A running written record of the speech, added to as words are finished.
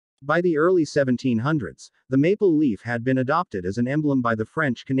By the early 1700s, the maple leaf had been adopted as an emblem by the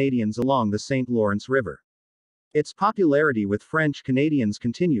French Canadians along the St. Lawrence River. Its popularity with French Canadians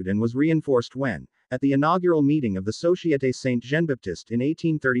continued and was reinforced when, at the inaugural meeting of the Société Saint-Jean-Baptiste in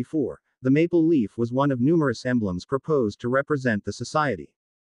 1834, the maple leaf was one of numerous emblems proposed to represent the society.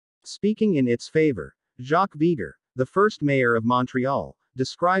 Speaking in its favor, Jacques Viger, the first mayor of Montreal,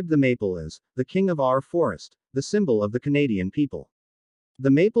 described the maple as the king of our forest, the symbol of the Canadian people. The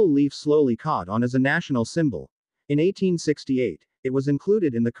maple leaf slowly caught on as a national symbol. In 1868, it was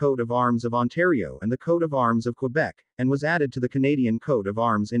included in the coat of arms of Ontario and the coat of arms of Quebec, and was added to the Canadian coat of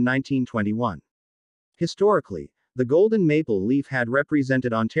arms in 1921. Historically, the golden maple leaf had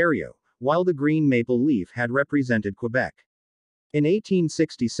represented Ontario, while the green maple leaf had represented Quebec. In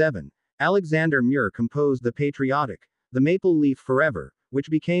 1867, Alexander Muir composed the patriotic, The Maple Leaf Forever,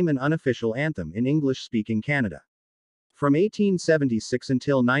 which became an unofficial anthem in English-speaking Canada. From 1876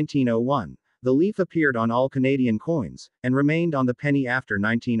 until 1901, the leaf appeared on all Canadian coins, and remained on the penny after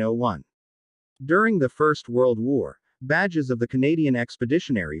 1901. During the First World War, badges of the Canadian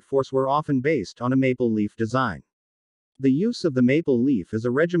Expeditionary Force were often based on a maple leaf design. The use of the maple leaf as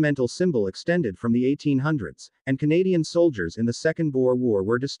a regimental symbol extended from the 1800s, and Canadian soldiers in the Second Boer War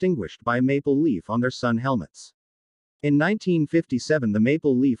were distinguished by a maple leaf on their sun helmets. In 1957, the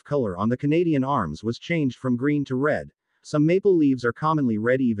maple leaf color on the Canadian arms was changed from green to red. Some maple leaves are commonly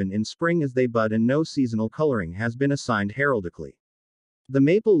red even in spring as they bud, and no seasonal coloring has been assigned heraldically. The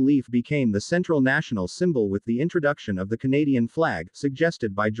maple leaf became the central national symbol with the introduction of the Canadian flag,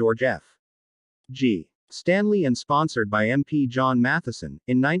 suggested by George F. G. Stanley and sponsored by MP John Matheson,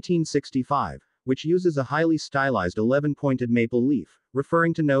 in 1965, which uses a highly stylized 11-pointed maple leaf,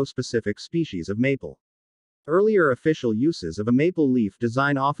 referring to no specific species of maple. Earlier official uses of a maple leaf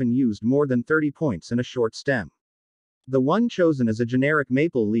design often used more than 30 points and a short stem. The one chosen is a generic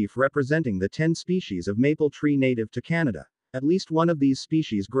maple leaf representing the 10 species of maple tree native to Canada. At least one of these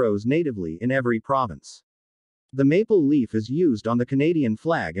species grows natively in every province. The maple leaf is used on the Canadian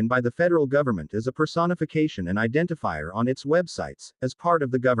flag and by the federal government as a personification and identifier on its websites, as part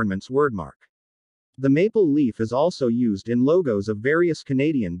of the government's wordmark. The maple leaf is also used in logos of various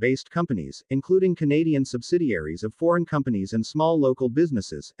Canadian-based companies, including Canadian subsidiaries of foreign companies and small local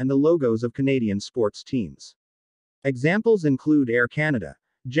businesses, and the logos of Canadian sports teams. Examples include Air Canada,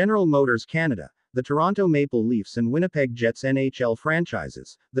 General Motors Canada, the Toronto Maple Leafs and Winnipeg Jets NHL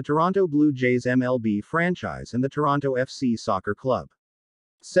franchises, the Toronto Blue Jays MLB franchise, and the Toronto FC Soccer Club.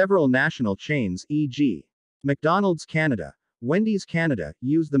 Several national chains, e.g., McDonald's Canada, Wendy's Canada,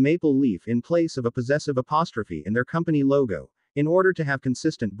 use the maple leaf in place of a possessive apostrophe in their company logo, in order to have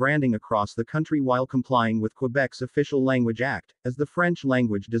consistent branding across the country while complying with Quebec's Official Language Act, as the French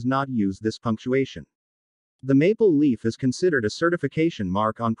language does not use this punctuation. The maple leaf is considered a certification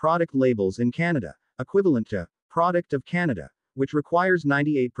mark on product labels in Canada, equivalent to Product of Canada, which requires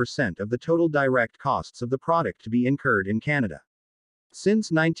 98% of the total direct costs of the product to be incurred in Canada. Since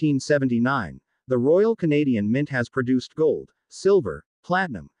 1979, the Royal Canadian Mint has produced gold, silver,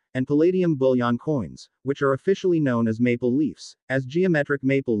 platinum, and palladium bullion coins, which are officially known as maple leafs, as geometric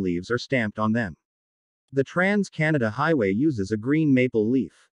maple leaves are stamped on them. The Trans-Canada Highway uses a green maple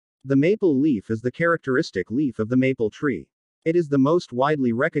leaf. The maple leaf is the characteristic leaf of the maple tree. It is the most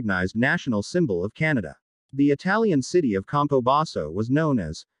widely recognized national symbol of Canada. The Italian city of Campobasso was known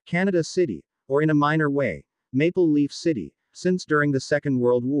as Canada City, or in a minor way, Maple Leaf City, since during the Second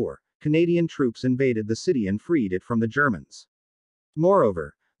World War, Canadian troops invaded the city and freed it from the Germans.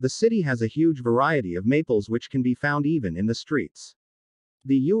 Moreover, the city has a huge variety of maples which can be found even in the streets.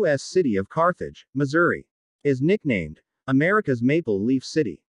 The U.S. city of Carthage, Missouri, is nicknamed America's Maple Leaf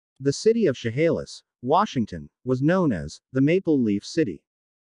City. The city of Chehalis, Washington, was known as the Maple Leaf City.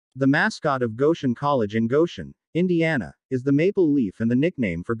 The mascot of Goshen College in Goshen, Indiana, is the maple leaf, and the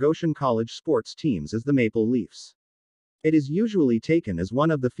nickname for Goshen College sports teams is the Maple Leafs. It is usually taken as one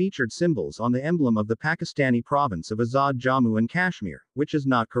of the featured symbols on the emblem of the Pakistani province of Azad Jammu and Kashmir, which is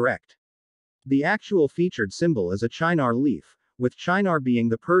not correct. The actual featured symbol is a chinar leaf, with chinar being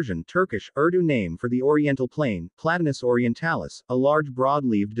the Persian, Turkish, Urdu name for the oriental plane, Platanus orientalis, a large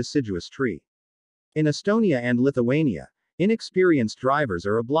broad-leaved deciduous tree. In Estonia and Lithuania, inexperienced drivers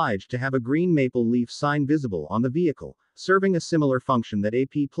are obliged to have a green maple leaf sign visible on the vehicle, serving a similar function that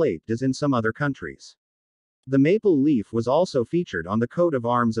AP plate does in some other countries. The maple leaf was also featured on the coat of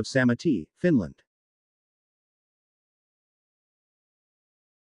arms of Samaty, Finland.